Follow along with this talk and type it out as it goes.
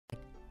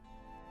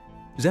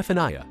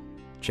Zephaniah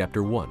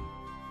chapter 1.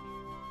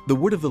 The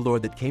word of the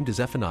Lord that came to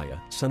Zephaniah,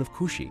 son of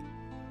Cushi,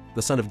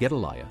 the son of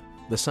Gedaliah,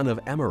 the son of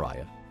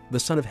Amariah, the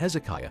son of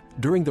Hezekiah,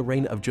 during the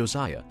reign of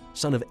Josiah,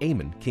 son of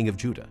Amon, king of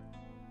Judah.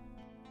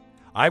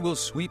 I will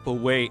sweep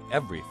away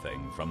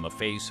everything from the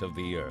face of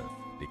the earth,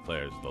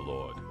 declares the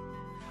Lord.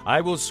 I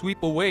will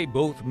sweep away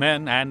both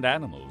men and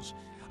animals.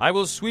 I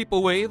will sweep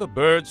away the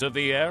birds of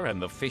the air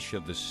and the fish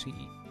of the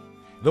sea.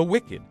 The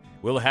wicked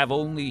will have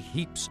only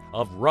heaps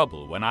of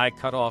rubble when I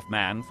cut off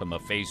man from the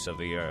face of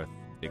the earth,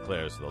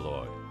 declares the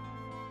Lord.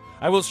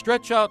 I will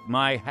stretch out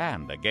my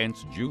hand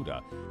against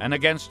Judah and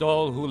against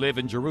all who live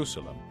in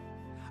Jerusalem.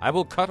 I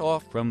will cut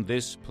off from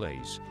this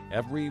place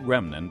every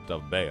remnant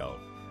of Baal,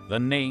 the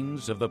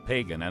names of the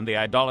pagan and the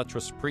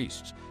idolatrous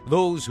priests,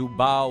 those who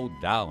bow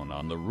down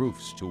on the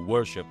roofs to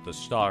worship the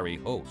starry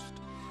host,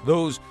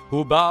 those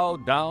who bow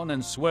down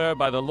and swear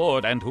by the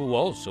Lord and who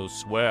also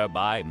swear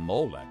by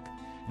Molech,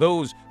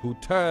 those who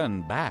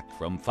turn back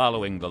from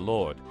following the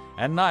Lord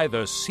and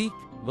neither seek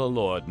the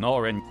Lord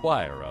nor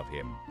inquire of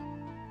him.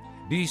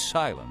 Be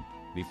silent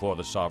before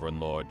the sovereign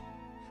Lord,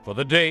 for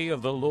the day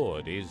of the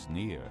Lord is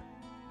near.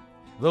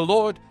 The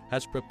Lord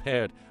has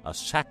prepared a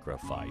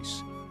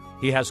sacrifice.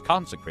 He has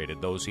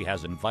consecrated those he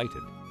has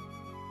invited.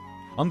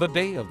 On the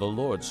day of the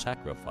Lord's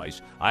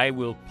sacrifice, I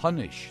will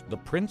punish the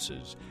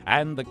princes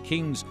and the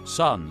king's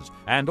sons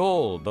and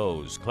all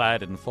those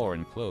clad in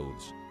foreign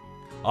clothes.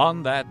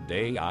 On that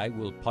day I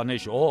will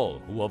punish all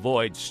who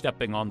avoid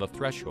stepping on the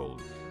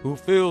threshold, who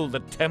fill the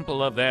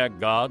temple of their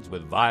gods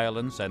with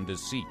violence and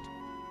deceit.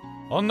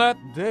 On that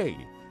day,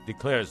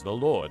 declares the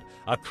Lord,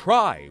 a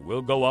cry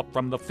will go up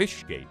from the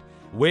fish gate,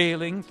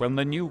 wailing from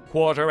the new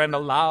quarter, and a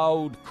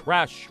loud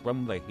crash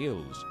from the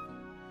hills.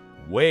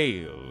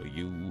 Wail,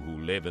 you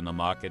who live in the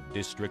market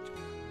district.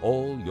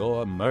 All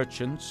your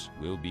merchants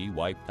will be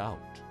wiped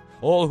out.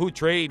 All who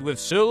trade with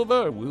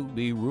silver will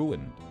be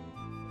ruined.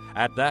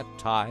 At that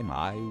time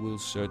I will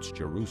search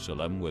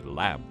Jerusalem with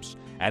lamps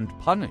and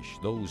punish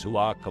those who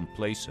are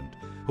complacent,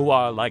 who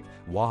are like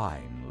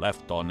wine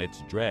left on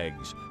its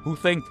dregs, who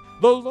think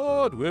the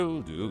Lord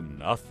will do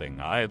nothing,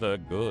 either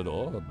good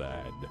or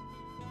bad.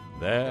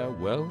 Their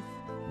wealth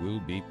will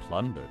be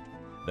plundered,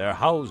 their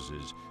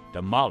houses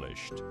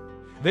demolished.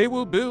 They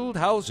will build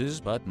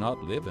houses but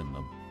not live in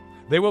them.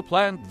 They will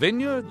plant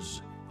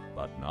vineyards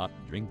but not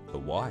drink the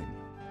wine.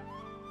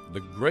 The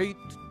great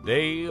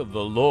day of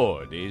the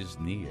Lord is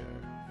near,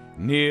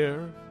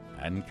 near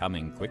and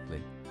coming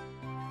quickly.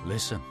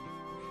 Listen,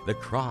 the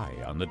cry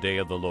on the day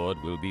of the Lord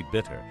will be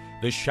bitter,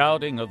 the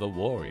shouting of the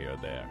warrior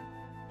there.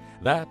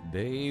 That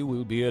day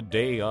will be a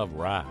day of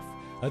wrath,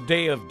 a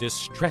day of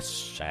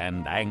distress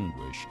and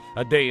anguish,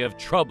 a day of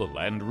trouble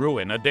and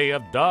ruin, a day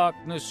of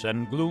darkness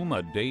and gloom,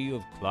 a day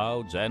of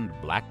clouds and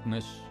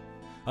blackness,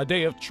 a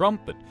day of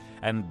trumpet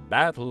and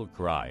battle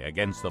cry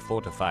against the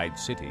fortified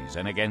cities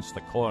and against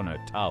the corner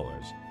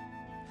towers.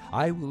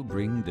 I will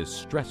bring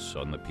distress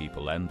on the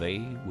people, and they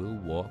will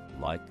walk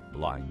like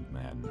blind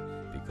men,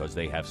 because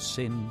they have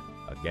sinned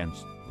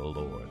against the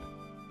Lord.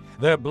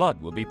 Their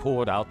blood will be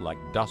poured out like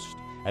dust,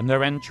 and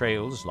their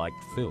entrails like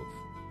filth.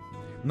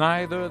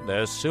 Neither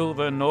their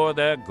silver nor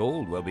their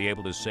gold will be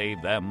able to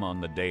save them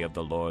on the day of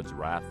the Lord's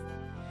wrath.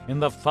 In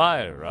the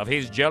fire of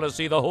his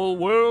jealousy the whole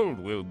world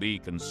will be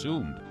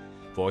consumed,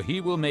 for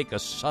he will make a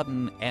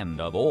sudden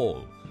end of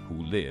all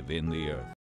who live in the earth.